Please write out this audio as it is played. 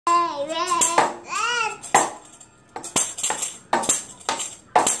Daddy.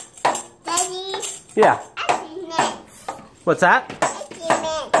 Yeah. Epinets. What's that?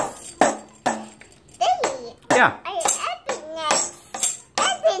 Epinets. Daddy. Yeah. Epinets.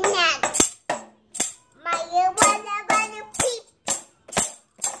 Epinets. Mother wanna peep.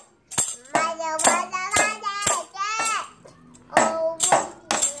 Mother wanna that. Oh,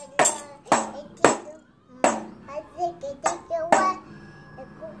 I think it what.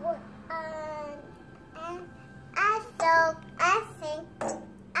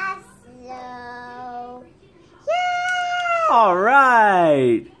 All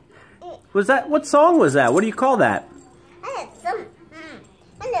right. Was that, what song was that? What do you call that?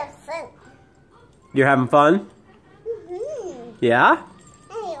 You're having fun? Yeah?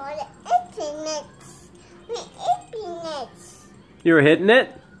 You were hitting it?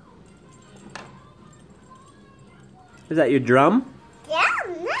 Is that your drum?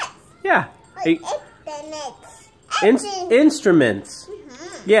 Yeah. Instruments.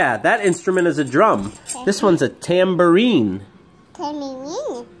 Yeah, that instrument is a drum. This one's a tambourine.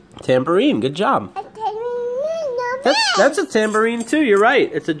 Tambourine, good job. That's a tambourine too, you're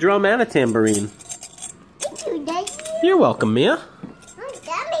right. It's a drum and a tambourine. You're welcome, Mia.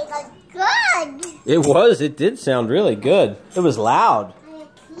 It did sound really good. It was loud.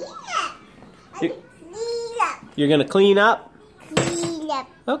 You're gonna clean up?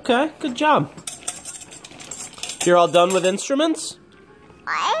 Okay, good job. You're all done with instruments?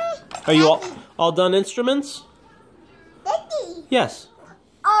 Are you all done instruments? Yes.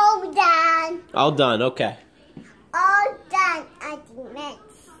 All done. All done, okay. All done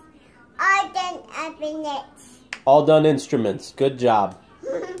instruments. All done instruments. All done instruments. Good job.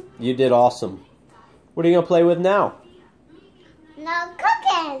 You did awesome. What are you going to play with now? No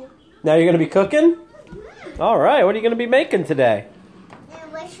cooking. Now you're going to be cooking? All right. What are you going to be making today?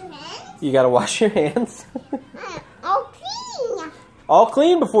 Wash your hands. You got to wash your hands. All clean. All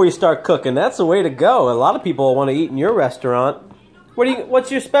clean before you start cooking. That's the way to go. A lot of people want to eat in your restaurant.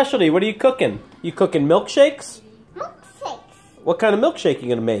 What's your specialty? What are you cooking? You cooking milkshakes? Milkshakes. What kind of milkshake are you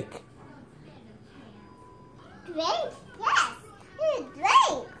going to make? Drink. Yes.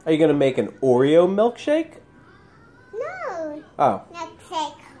 Drink. Are you going to make an Oreo milkshake? No. Oh.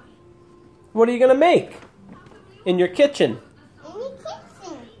 Milkshake. What are you going to make? In your kitchen? In the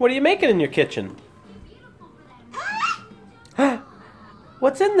kitchen. What are you making in your kitchen?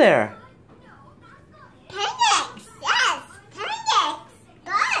 What's in there? Pancakes. Yes. Pancakes.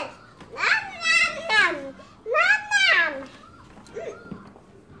 Good. Nom, nom, nom. Nom, nom.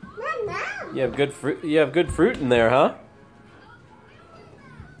 Nom, nom. You have good fruit in there, huh?